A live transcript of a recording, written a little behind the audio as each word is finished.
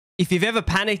If you've ever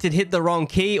panicked and hit the wrong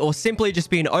key, or simply just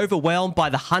been overwhelmed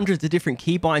by the hundreds of different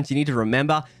keybinds you need to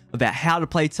remember about how to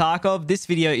play Tarkov, this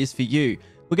video is for you.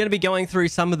 We're going to be going through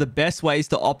some of the best ways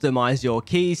to optimize your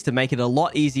keys to make it a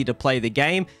lot easier to play the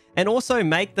game, and also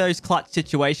make those clutch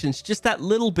situations just that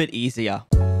little bit easier.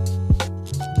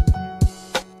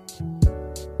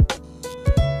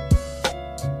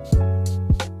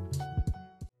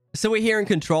 So we're here in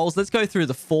controls. Let's go through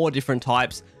the 4 different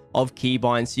types of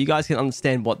keybinds so you guys can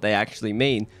understand what they actually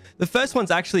mean. The first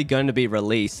one's actually going to be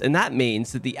release, and that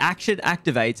means that the action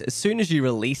activates as soon as you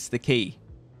release the key.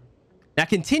 Now,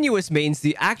 continuous means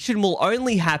the action will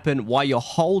only happen while you're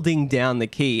holding down the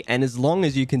key, and as long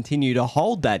as you continue to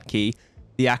hold that key,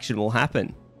 the action will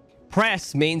happen.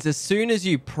 Press means as soon as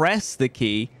you press the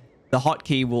key, the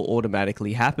hotkey will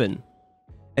automatically happen.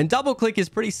 And double click is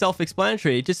pretty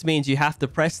self-explanatory. It just means you have to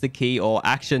press the key or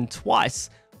action twice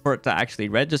for it to actually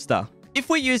register. If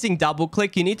we're using double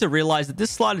click, you need to realize that this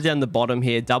slider down the bottom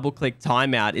here, double click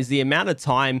timeout, is the amount of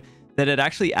time that it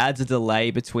actually adds a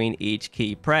delay between each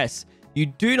key press. You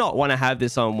do not want to have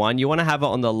this on 1. You want to have it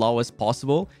on the lowest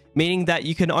possible, meaning that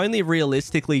you can only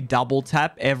realistically double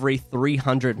tap every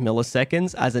 300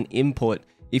 milliseconds as an input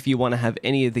if you want to have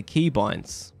any of the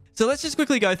keybinds. So let's just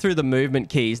quickly go through the movement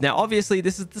keys. Now, obviously,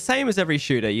 this is the same as every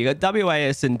shooter. You got W, A,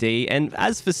 S, and D. And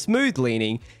as for smooth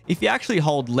leaning, if you actually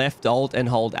hold left alt and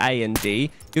hold A and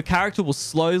D, your character will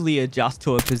slowly adjust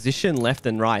to a position left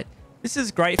and right. This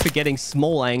is great for getting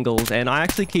small angles, and I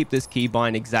actually keep this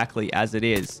keybind exactly as it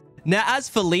is. Now, as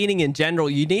for leaning in general,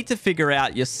 you need to figure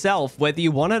out yourself whether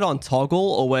you want it on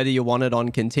toggle or whether you want it on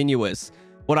continuous.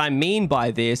 What I mean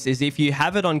by this is if you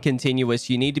have it on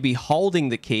continuous, you need to be holding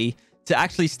the key to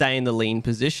actually stay in the lean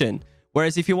position.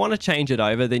 Whereas if you want to change it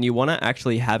over, then you want to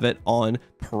actually have it on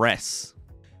press.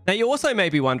 Now, you also may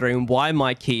be wondering why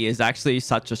my key is actually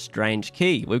such a strange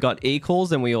key. We've got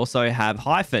equals and we also have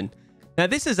hyphen. Now,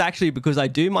 this is actually because I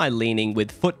do my leaning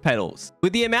with foot pedals.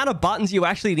 With the amount of buttons you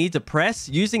actually need to press,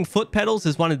 using foot pedals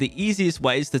is one of the easiest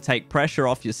ways to take pressure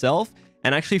off yourself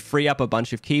and actually free up a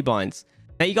bunch of keybinds.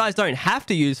 Now, you guys don't have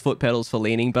to use foot pedals for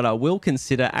leaning, but I will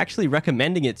consider actually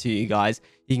recommending it to you guys.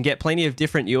 You can get plenty of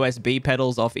different USB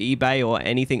pedals off eBay or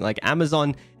anything like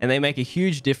Amazon, and they make a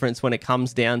huge difference when it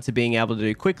comes down to being able to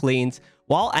do quick leans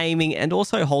while aiming and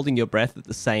also holding your breath at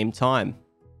the same time.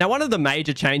 Now, one of the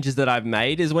major changes that I've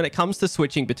made is when it comes to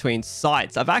switching between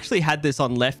sights. I've actually had this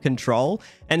on left control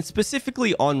and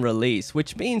specifically on release,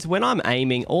 which means when I'm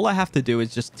aiming, all I have to do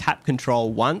is just tap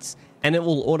control once and it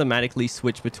will automatically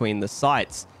switch between the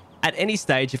sights. At any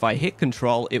stage, if I hit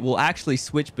control, it will actually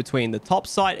switch between the top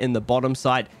sight and the bottom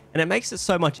sight, and it makes it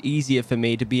so much easier for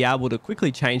me to be able to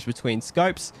quickly change between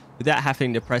scopes without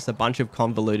having to press a bunch of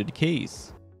convoluted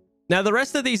keys. Now, the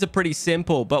rest of these are pretty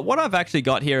simple, but what I've actually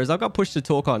got here is I've got push to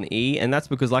talk on E, and that's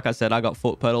because, like I said, I got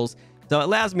foot pedals. So it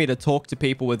allows me to talk to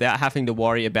people without having to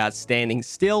worry about standing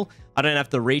still. I don't have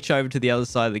to reach over to the other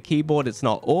side of the keyboard. It's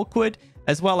not awkward,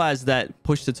 as well as that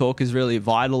push to talk is really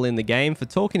vital in the game for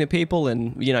talking to people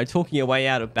and, you know, talking your way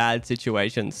out of bad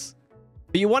situations.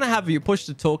 But you want to have your push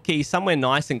to talk key somewhere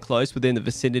nice and close within the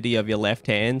vicinity of your left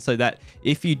hand so that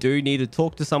if you do need to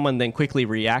talk to someone, then quickly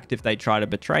react if they try to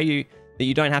betray you, that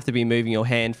you don't have to be moving your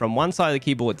hand from one side of the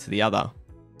keyboard to the other.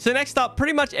 So next up,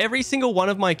 pretty much every single one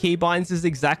of my keybinds is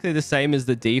exactly the same as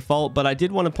the default, but I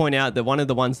did want to point out that one of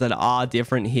the ones that are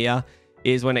different here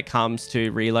is when it comes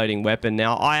to reloading weapon.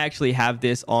 Now, I actually have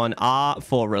this on R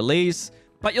for release,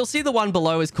 but you'll see the one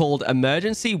below is called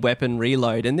emergency weapon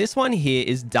reload, and this one here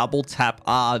is double tap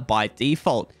R by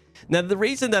default. Now, the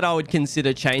reason that I would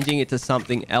consider changing it to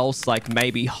something else, like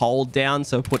maybe hold down,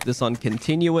 so put this on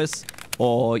continuous,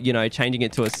 or, you know, changing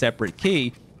it to a separate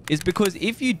key, is because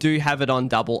if you do have it on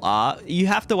double R, you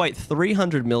have to wait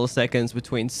 300 milliseconds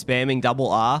between spamming double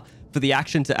R for the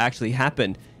action to actually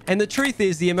happen. And the truth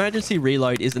is, the emergency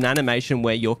reload is an animation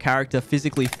where your character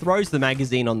physically throws the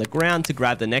magazine on the ground to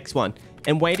grab the next one.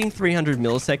 And waiting 300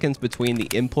 milliseconds between the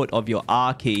input of your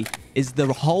R key is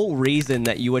the whole reason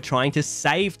that you are trying to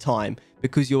save time,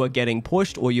 because you are getting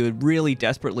pushed or you would really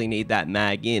desperately need that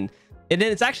mag in. And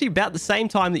then it's actually about the same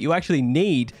time that you actually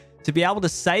need to be able to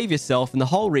save yourself, and the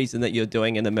whole reason that you're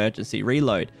doing an emergency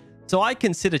reload. So I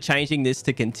consider changing this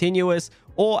to continuous,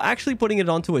 or actually putting it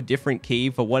onto a different key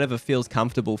for whatever feels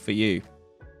comfortable for you.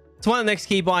 So one of the next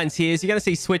keybinds here is you're going to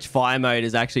see switch fire mode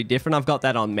is actually different. I've got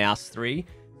that on mouse 3.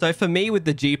 So for me with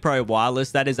the G Pro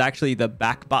wireless, that is actually the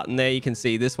back button there. You can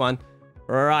see this one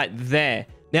right there.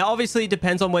 Now, obviously, it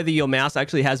depends on whether your mouse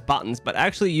actually has buttons, but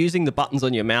actually using the buttons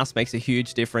on your mouse makes a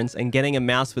huge difference, and getting a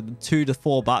mouse with 2 to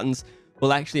 4 buttons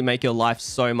will actually make your life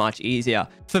so much easier.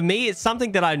 For me, it's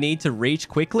something that I need to reach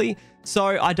quickly. So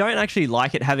I don't actually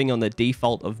like it having on the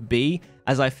default of B,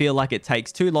 as I feel like it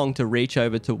takes too long to reach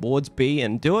over towards B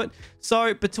and do it.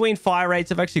 So between fire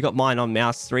rates, I've actually got mine on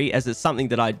mouse 3, as it's something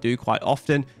that I do quite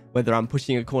often, whether I'm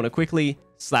pushing a corner quickly,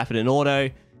 slap it in auto,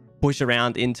 push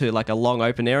around into like a long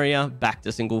open area, back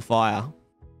to single fire.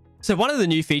 So one of the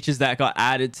new features that got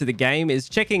added to the game is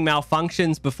checking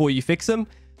malfunctions before you fix them.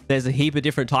 There's a heap of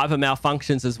different type of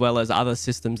malfunctions as well as other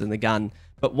systems in the gun.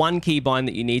 But one keybind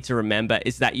that you need to remember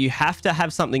is that you have to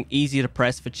have something easy to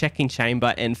press for checking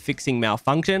chamber and fixing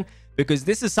malfunction, because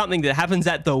this is something that happens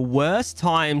at the worst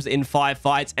times in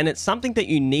firefights, and it's something that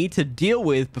you need to deal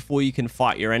with before you can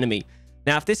fight your enemy.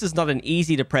 Now, if this is not an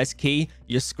easy to press key,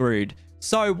 you're screwed.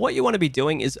 So what you want to be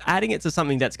doing is adding it to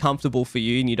something that's comfortable for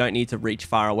you and you don't need to reach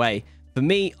far away. For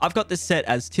me, I've got this set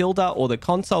as tilde or the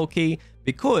console key,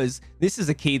 because this is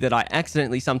a key that I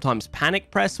accidentally sometimes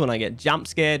panic press when I get jump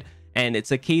scared, and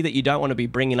it's a key that you don't want to be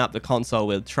bringing up the console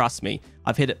with. Trust me,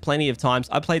 I've hit it plenty of times.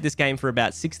 I played this game for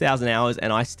about 6,000 hours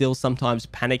and I still sometimes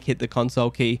panic hit the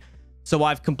console key. So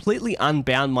I've completely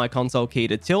unbound my console key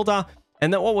to tilde,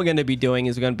 and then what we're going to be doing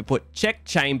is we're going to put check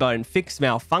chamber and fix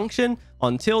malfunction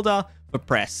on tilde for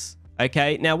press.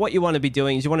 Okay, now what you want to be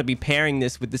doing is you want to be pairing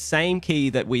this with the same key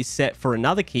that we set for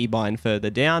another keybind further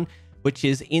down, which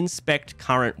is inspect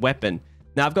current weapon.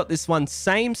 Now I've got this one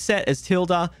same set as tilde,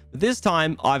 but this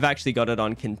time I've actually got it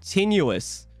on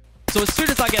continuous. So as soon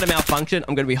as I get a malfunction,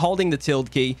 I'm going to be holding the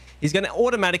tilde key. He's going to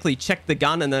automatically check the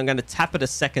gun, and then I'm going to tap it a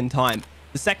second time.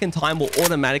 The second time will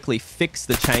automatically fix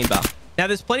the chamber. Now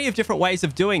there's plenty of different ways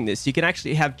of doing this. You can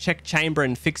actually have check chamber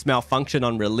and fix malfunction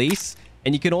on release,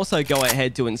 and you can also go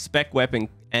ahead to inspect weapon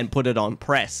and put it on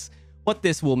press. What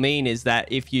this will mean is that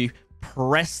if you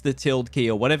press the tilde key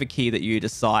or whatever key that you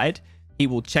decide, he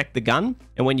will check the gun,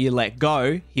 and when you let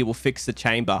go, he will fix the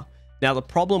chamber. Now the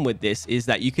problem with this is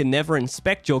that you can never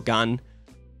inspect your gun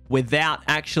without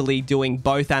actually doing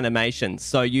both animations.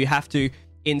 So you have to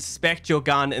inspect your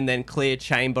gun and then clear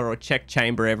chamber or check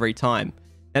chamber every time.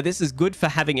 Now this is good for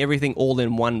having everything all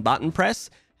in one button press.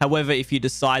 However, if you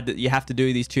decide that you have to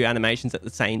do these two animations at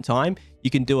the same time, you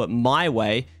can do it my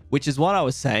way, which is what I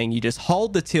was saying. You just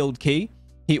hold the tilde key,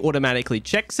 he automatically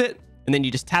checks it, and then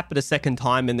you just tap it a second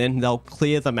time, and then they'll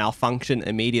clear the malfunction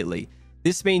immediately.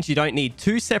 This means you don't need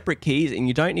two separate keys, and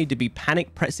you don't need to be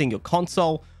panic pressing your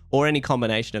console or any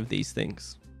combination of these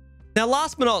things. Now,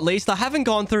 last but not least, I haven't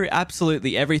gone through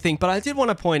absolutely everything, but I did want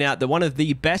to point out that one of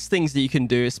the best things that you can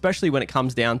do, especially when it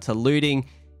comes down to looting,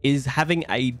 is having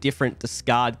a different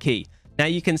discard key. Now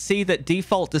you can see that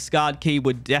default discard key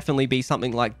would definitely be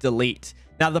something like delete.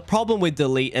 Now the problem with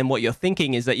delete and what you're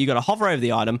thinking is that you got to hover over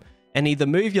the item and either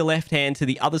move your left hand to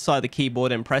the other side of the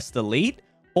keyboard and press delete,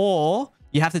 or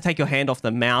you have to take your hand off the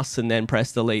mouse and then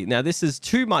press delete. Now this is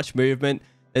too much movement.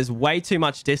 There's way too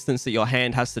much distance that your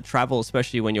hand has to travel,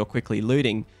 especially when you're quickly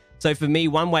looting. So for me,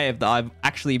 one way that I've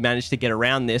actually managed to get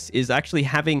around this is actually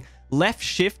having left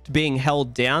shift being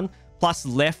held down plus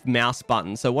left mouse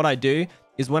button. So what I do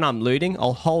is when I'm looting,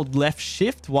 I'll hold left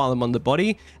shift while I'm on the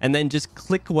body and then just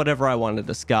click whatever I want to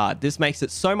discard. This makes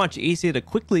it so much easier to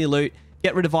quickly loot,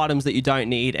 get rid of items that you don't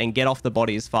need, and get off the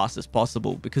body as fast as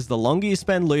possible, because the longer you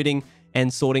spend looting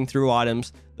and sorting through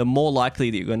items, the more likely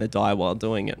that you're going to die while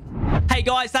doing it. Hey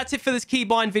guys, that's it for this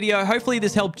keybind video. Hopefully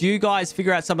this helped you guys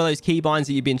figure out some of those keybinds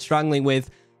that you've been struggling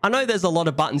with. I know there's a lot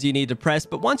of buttons you need to press,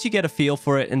 but once you get a feel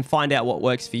for it and find out what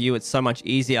works for you, it's so much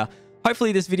easier.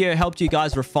 Hopefully this video helped you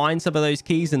guys refine some of those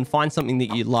keys and find something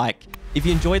that you like. If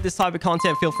you enjoyed this type of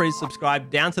content, feel free to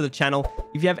subscribe down to the channel.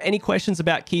 If you have any questions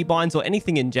about keybinds or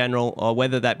anything in general, or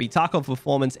whether that be Tarkov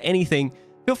performance, anything,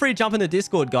 feel free to jump in the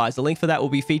Discord, guys. The link for that will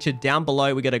be featured down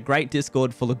below. We got a great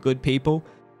Discord full of good people,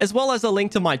 as well as a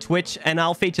link to my Twitch, and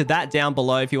I'll feature that down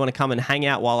below if you want to come and hang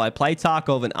out while I play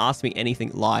Tarkov and ask me anything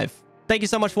live. Thank you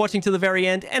so much for watching to the very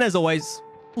end, and as always,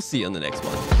 we'll see you on the next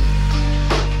one.